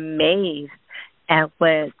you'll be amazed at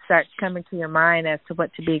what starts coming to your mind as to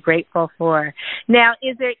what to be grateful for. Now,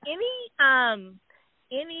 is there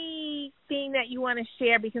anything that you want to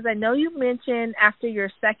share? Because I know you mentioned after your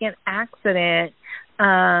second accident,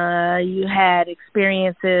 you had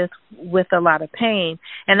experiences with a lot of pain.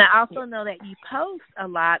 And I also know that you post a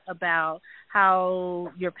lot about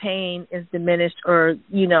how your pain is diminished or,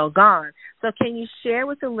 gone. So can you share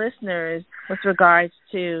with the listeners with regards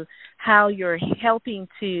to how you're helping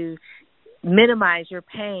to minimize your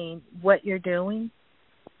pain, what you're doing?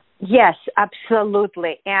 Yes,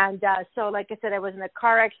 absolutely. And so, like I said, I was in a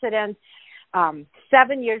car accident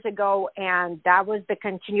 7 years ago, and that was the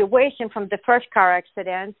continuation from the first car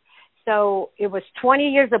accident. So it was 20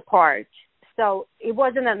 years apart. So it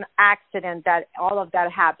wasn't an accident that all of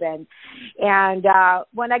that happened. And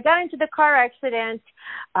when I got into the car accident,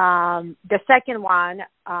 the second one,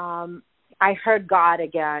 I heard God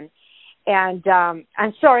again. And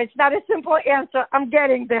I'm sorry, it's not a simple answer. I'm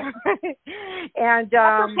getting there. And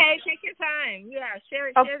that's okay. Take your time. Yeah, share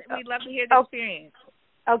it. We'd love to hear the experience.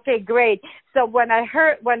 Okay, great. So when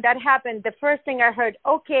that happened, the first thing I heard,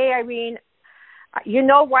 okay, Irene, you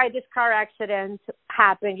know why this car accident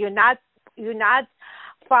happened. You're not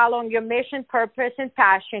following your mission, purpose, and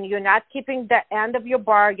passion. You're not keeping the end of your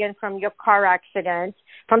bargain from your car accident,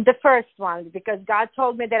 from the first one, because God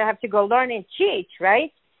told me that I have to go learn and teach,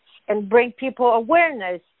 right? And bring people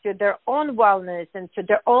awareness to their own wellness and to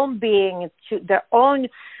their own being, to their own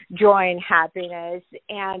joy and happiness.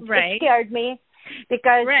 And It scared me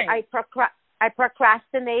because I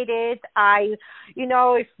procrastinated.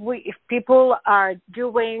 If people are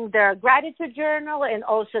doing their gratitude journal and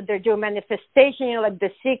also they're doing manifestation, like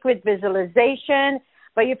the secret visualization,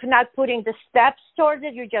 but if you're not putting the steps towards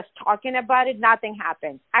it, you're just talking about it, nothing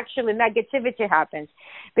happens. Actually, negativity happens,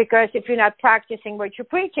 because if you're not practicing what you're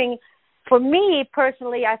preaching, for me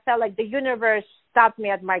personally, I felt like the universe stopped me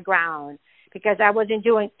at my ground because I wasn't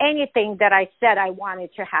doing anything that I said I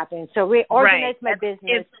wanted to happen. So reorganize my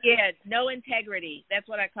business. No integrity. That's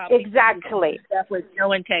what I call exactly stuff with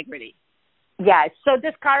no integrity. Yes. So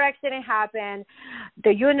this car accident happened.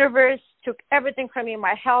 The universe took everything from me,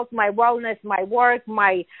 my health, my wellness, my work,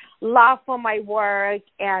 my love for my work,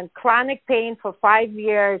 and chronic pain for 5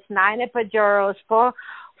 years, 9 epidurals,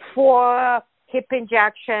 4 hip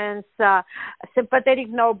injections, sympathetic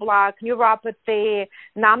nerve block, neuropathy,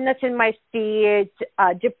 numbness in my feet,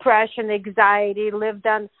 depression, anxiety, lived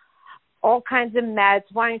on all kinds of meds,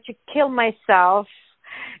 wanting to kill myself,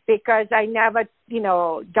 because I never,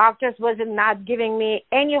 doctors wasn't not giving me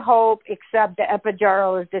any hope except the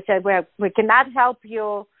epidurals. They said, well, we cannot help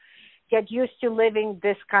you. Get used to living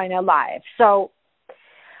this kind of life. So,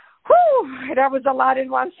 that was a lot in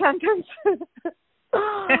one sentence.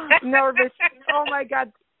 Nervous. Oh, my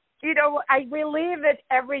God. I relieve it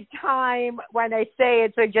every time when I say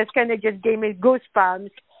it, so it just kind of just gave me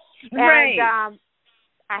goosebumps. Right. And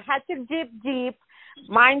I had to deep.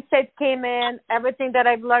 Mindset came in, everything that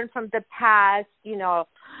I've learned from the past,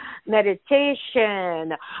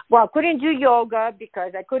 meditation. Well, I couldn't do yoga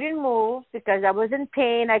because I couldn't move, because I was in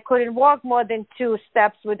pain. I couldn't walk more than 2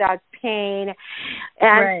 steps without pain.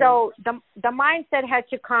 And so the mindset had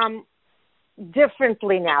to come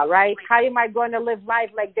differently now, right? How am I going to live life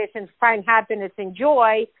like this and find happiness and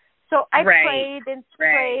joy? So I prayed and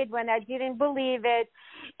prayed when I didn't believe it.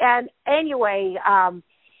 And anyway,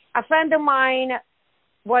 a friend of mine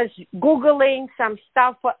was Googling some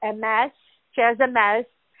stuff for MS. She has MS.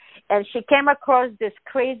 And she came across this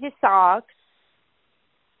crazy socks.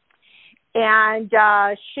 And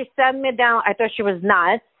she sent me down. I thought she was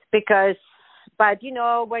nuts but, you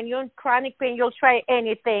know, when you're in chronic pain, you'll try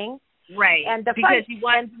anything. Right, and because you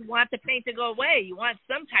want the pain to go away. You want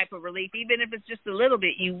some type of relief, even if it's just a little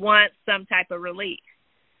bit. You want some type of relief.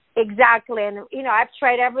 Exactly, and you know, I've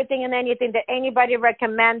tried everything and anything that anybody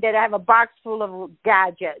recommended. I have a box full of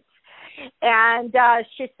gadgets, and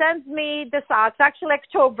she sends me the socks. Actually,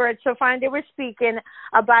 October, so fine. They were speaking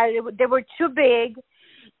about it. They were too big,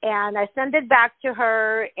 and I sent it back to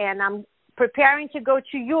her, and I'm preparing to go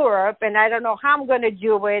to Europe, and I don't know how I'm going to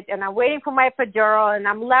do it, and I'm waiting for my epidural, and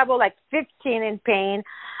I'm level like 15 in pain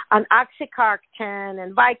on Oxycontin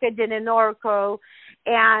and Vicodin and Norco,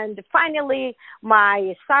 and finally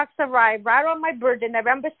my socks arrived right on my birthday,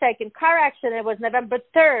 November 2nd. Car accident was November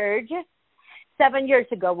 3rd, 7 years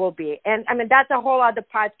ago will be, and I mean that's a whole other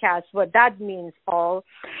podcast what that means all,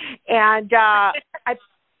 and I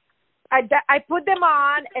put them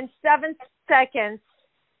on, in 7 seconds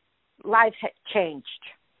life had changed.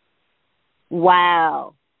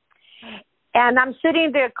 Wow. And I'm sitting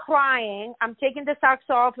there crying. I'm taking the socks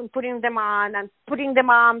off and putting them on. I'm putting them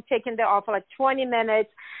on, taking them off for like 20 minutes.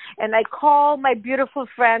 And I called my beautiful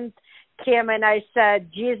friend, Kim, and I said,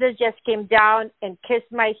 Jesus just came down and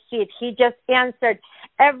kissed my feet. He just answered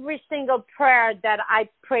every single prayer that I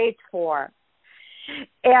prayed for.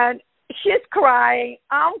 And she's crying.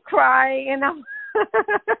 I'm crying. And I'm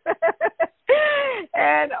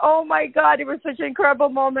and oh my God, it was such an incredible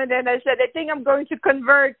moment. And I said, I think I'm going to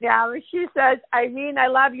convert now. And she says, Irene, I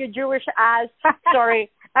love your Jewish ass.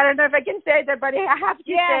 Sorry, I don't know if I can say that, but I have to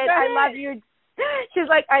say it. I love you. She's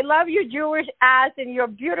like, I love your Jewish ass and your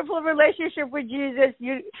beautiful relationship with Jesus.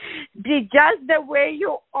 You be just the way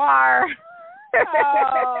you are.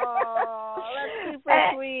 Oh, that's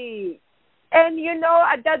super sweet. And, you know,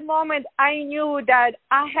 at that moment, I knew that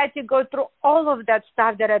I had to go through all of that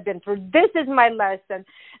stuff that I've been through. This is my lesson.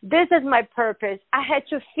 This is my purpose. I had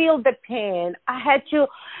to feel the pain. I had to,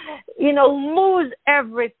 you know, lose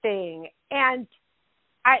everything. And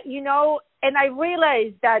and I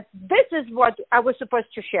realized that this is what I was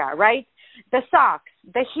supposed to share, right? The socks,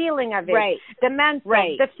 the healing of it, the mental,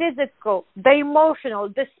 the physical, the emotional,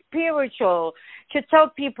 the spiritual, to tell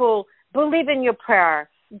people, believe in your prayer.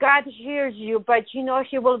 God hears you, but you know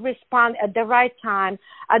He will respond at the right time,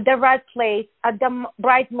 at the right place, at the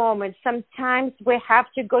right moment. Sometimes we have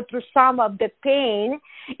to go through some of the pain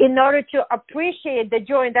in order to appreciate the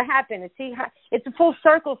joy and the happiness. See, it's a full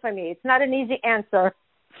circle for me. It's not an easy answer.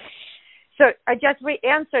 So I just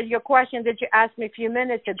re-answered your question that you asked me a few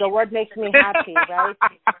minutes ago. What makes me happy, right?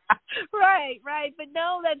 Right. But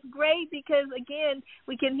no, that's great because, again,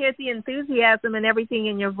 we can hear the enthusiasm and everything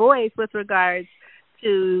in your voice with regards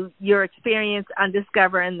to your experience on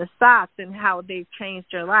discovering the socks and how they've changed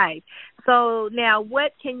your life. So now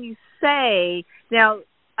what can you say now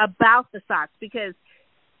about the socks? Because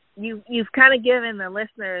you've kind of given the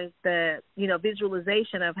listeners the,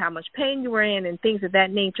 visualization of how much pain you were in and things of that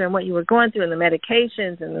nature and what you were going through and the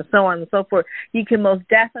medications and so on and so forth. You can most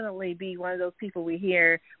definitely be one of those people we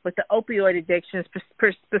hear with the opioid addiction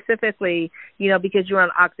specifically, because you're on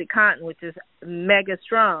OxyContin, which is mega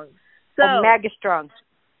strong. Mega strong.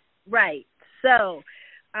 Right. So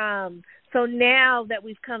now that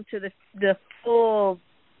we've come to the full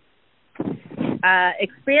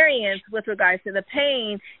experience with regards to the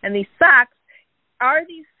pain and these socks,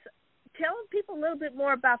 tell people a little bit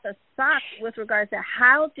more about the socks with regards to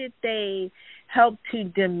how did they help to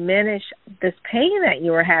diminish this pain that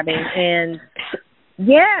you were having? And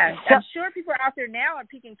I'm sure people out there now are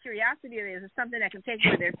piquing curiosity. Is it something that can take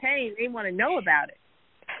away their pain? They want to know about it.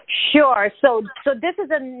 Sure. So this is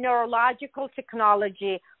a neurological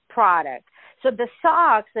technology product. So the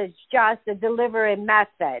socks is just a delivery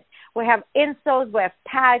method. We have insoles, we have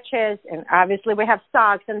patches, and obviously we have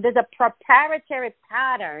socks. And there's a proprietary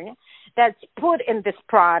pattern that's put in this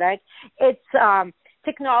product. It's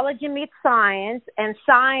technology meets science, and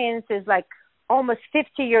science is like almost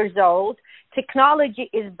 50 years old. technology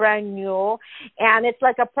is brand new, and it's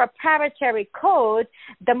like a proprietary code.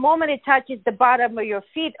 The moment it touches the bottom of your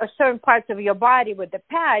feet or certain parts of your body with the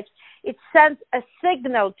patch, it sends a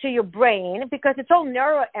signal to your brain, because it's all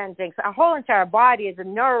neural endings. Our whole entire body is a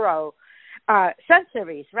neuro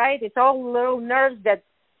sensories, right? It's all little nerves that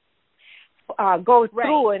go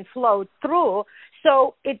through and flow through.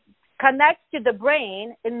 So it connects to the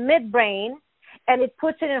brain in midbrain, and it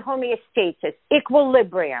puts it in homeostasis,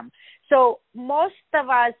 equilibrium. So most of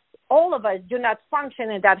us, all of us, do not function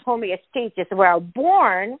in that homeostasis. We are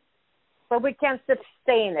born, but we can't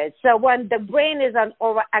sustain it. So when the brain is on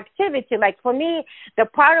overactivity, like for me, the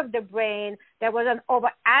part of the brain that was on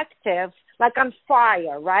overactive, like on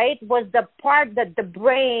fire, right, was the part that the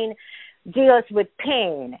brain deals with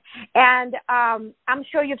pain. And I'm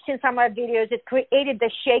sure you've seen some of our videos. It created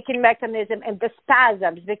the shaking mechanism and the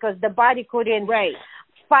spasms because the body couldn't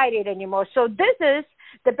fight it anymore. So this is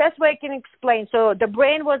the best way I can explain. So the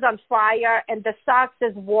brain was on fire, and the socks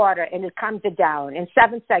is water, and it calms it down in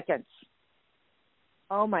 7 seconds.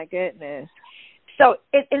 Oh, my goodness. So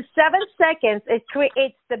in 7 seconds, it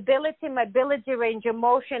creates stability, mobility, range of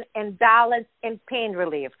motion, and balance and pain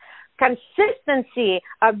relief. Consistency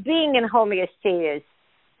of being in homeostasis,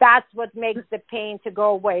 that's what makes the pain to go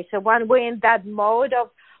away. So when we're in that mode of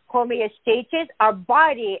homeostasis, our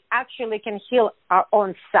body actually can heal our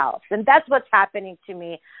own self. And that's what's happening to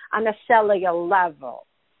me on a cellular level.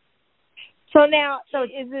 So now,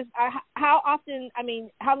 is this, how often, I mean,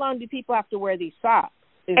 how long do people have to wear these socks?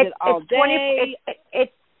 Is it all day?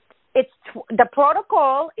 The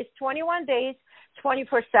protocol is 21 days,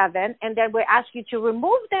 24/7, and then we ask you to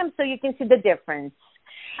remove them so you can see the difference.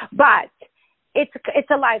 But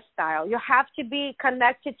it's a lifestyle. You have to be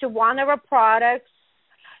connected to one of our products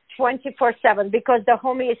 24/7 because the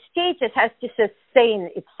homeostasis has to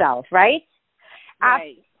sustain itself, right?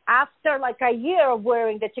 After like a year of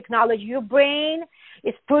wearing the technology, your brain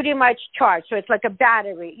is pretty much charged. So it's like a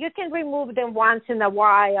battery. You can remove them once in a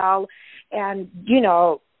while, and,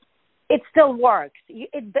 it still works.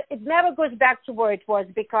 It never goes back to where it was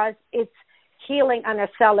because it's healing on a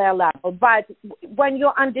cellular level. But when you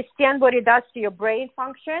understand what it does to your brain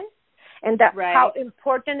function and how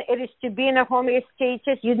important it is to be in a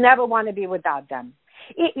homeostasis, you never want to be without them.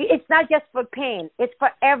 It's not just for pain. It's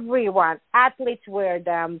for everyone. Athletes wear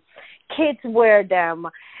them. Kids wear them.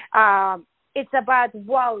 It's about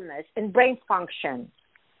wellness and brain function.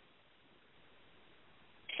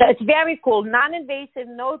 So it's very cool. Non-invasive,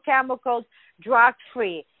 no chemicals,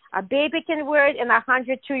 drug-free. A baby can wear it, and a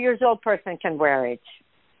 102-year-old person can wear it.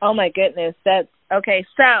 Oh, my goodness. That's okay.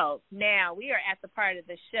 So now we are at the part of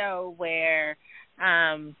the show where,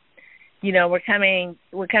 we're coming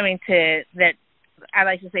to that, I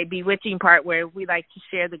like to say, bewitching part where we like to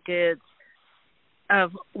share the goods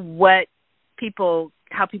of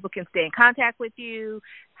how people can stay in contact with you,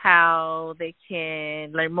 how they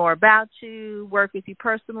can learn more about you, work with you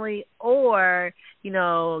personally, or,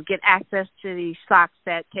 get access to these socks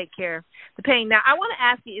that take care of the pain. Now, I want to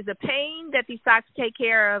ask you, is the pain that these socks take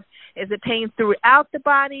care of, is it pain throughout the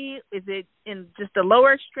body? Is it in just the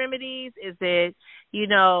lower extremities? Is it,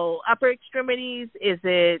 upper extremities? Is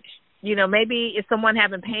it, maybe if someone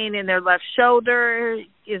having pain in their left shoulder,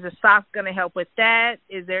 is a sock going to help with that?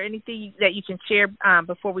 Is there anything that you can share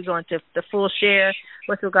before we go into the full share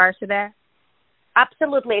with regards to that?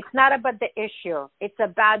 Absolutely. It's not about the issue. It's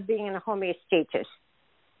about being in a homeostasis.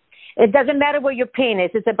 It doesn't matter where your pain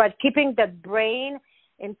is. It's about keeping the brain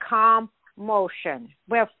in calm motion.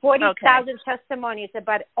 We have 40,000 testimonies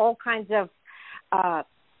about all kinds of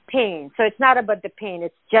pain. So it's not about the pain.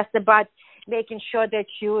 It's just about making sure that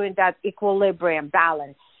you're in that equilibrium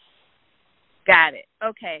balance. Got it.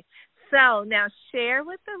 Okay. So now share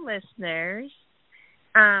with the listeners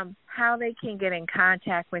how they can get in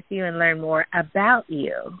contact with you and learn more about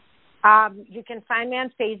you. You can find me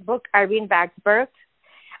on Facebook, Irene Vaxberg.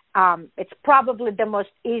 It's probably the most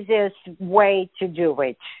easiest way to do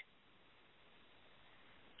it.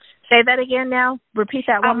 Say that again now. Repeat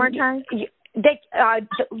that one more time.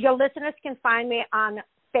 Your listeners can find me on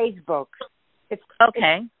Facebook.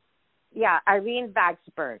 Irene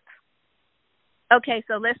Vaxberg. Okay,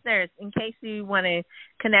 so listeners, in case you want to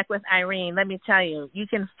connect with Irene, let me tell you, you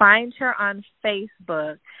can find her on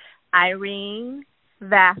Facebook, Irene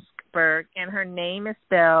Vaxberg, and her name is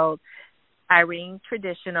spelled Irene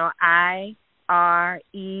Traditional, I-R-E-N,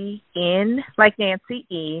 like Nancy,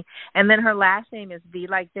 E, and then her last name is V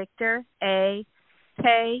like Victor,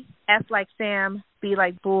 A-K, S like Sam, B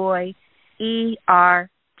like Boy,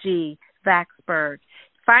 E-R-G, Vaxberg.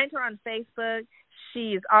 Find her on Facebook.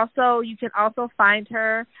 she is also, you can also find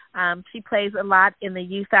her. She plays a lot in the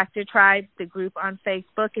U Factor Tribe, the group on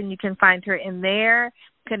Facebook, and you can find her in there,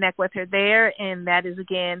 connect with her there. And that is,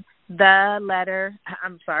 again, the letter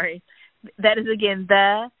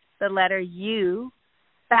U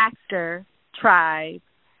Factor Tribe.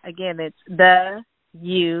 Again, it's the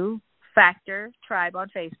U Factor Tribe on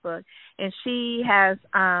Facebook. And she has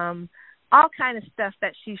all kind of stuff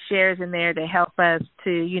that she shares in there to help us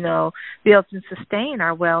to, be able to sustain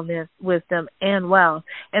our wellness, wisdom, and wealth.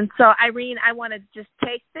 And so, Irene, I want to just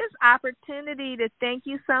take this opportunity to thank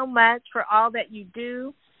you so much for all that you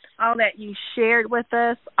do, all that you shared with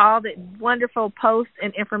us, all the wonderful posts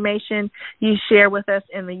and information you share with us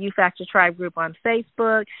in the U Factor Tribe group on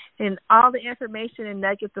Facebook, and all the information and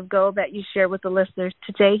nuggets of gold that you share with the listeners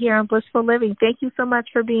today here on Blissful Living. Thank you so much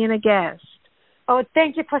for being a guest. Oh,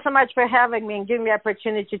 thank you so much for having me and giving me the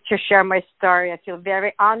opportunity to share my story. I feel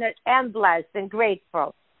very honored and blessed and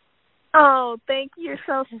grateful. Oh, thank you. You're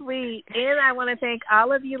so sweet. And I want to thank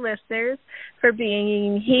all of you listeners for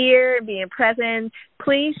being here and being present.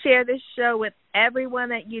 Please share this show with everyone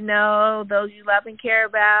that you know, those you love and care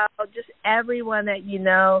about, just everyone that you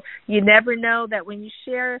know. You never know that when you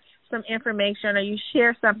share some information or you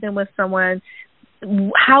share something with someone,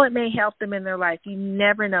 how it may help them in their life. You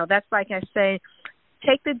never know. That's like I say,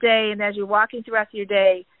 take the day, and as you're walking throughout your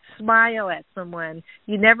day, smile at someone.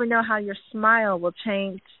 You never know how your smile will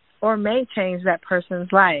change or may change that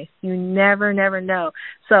person's life. You never know.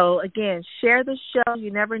 So, again, share the show.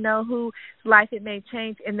 You never know whose life it may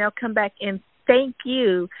change, and they'll come back and thank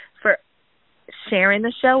you for sharing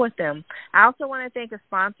the show with them. I also want to thank the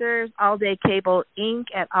sponsors, All Day Cable Inc.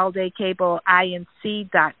 at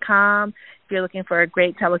alldaycableinc.com. If you're looking for a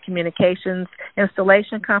great telecommunications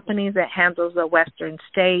installation company that handles the western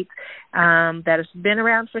states, that has been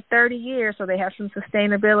around for 30 years, so they have some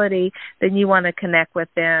sustainability, then you want to connect with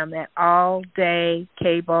them at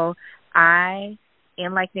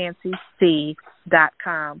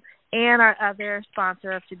alldaycable.com. And our other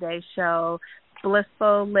sponsor of today's show,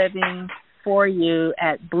 Blissful Living for you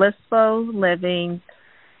at Blissful Living,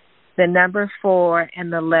 the number 4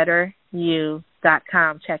 and the letter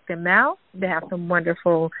U.com. Check them out. They have some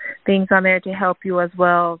wonderful things on there to help you as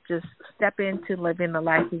well. Just step into living the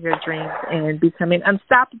life of your dreams and becoming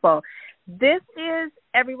unstoppable. This is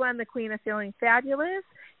everyone, the Queen of Feeling Fabulous.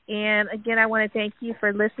 And again, I want to thank you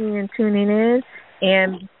for listening and tuning in.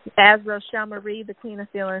 And as Rochelle Marie, the Queen of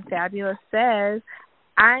Feeling Fabulous, says,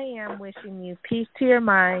 I am wishing you peace to your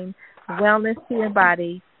mind, wellness to your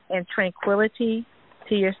body, and tranquility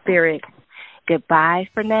to your spirit. Goodbye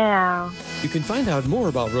for now. You can find out more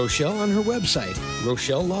about Rochelle on her website,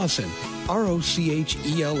 Rochelle Lawson,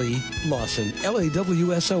 Rochele Lawson, Lawson,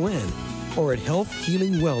 or at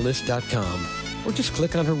healthhealingwellness.com. Or just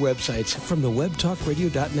click on her websites from the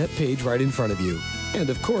webtalkradio.net page right in front of you. And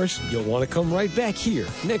of course, you'll want to come right back here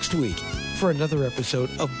next week for another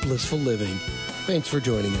episode of Blissful Living. Thanks for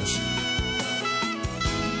joining us.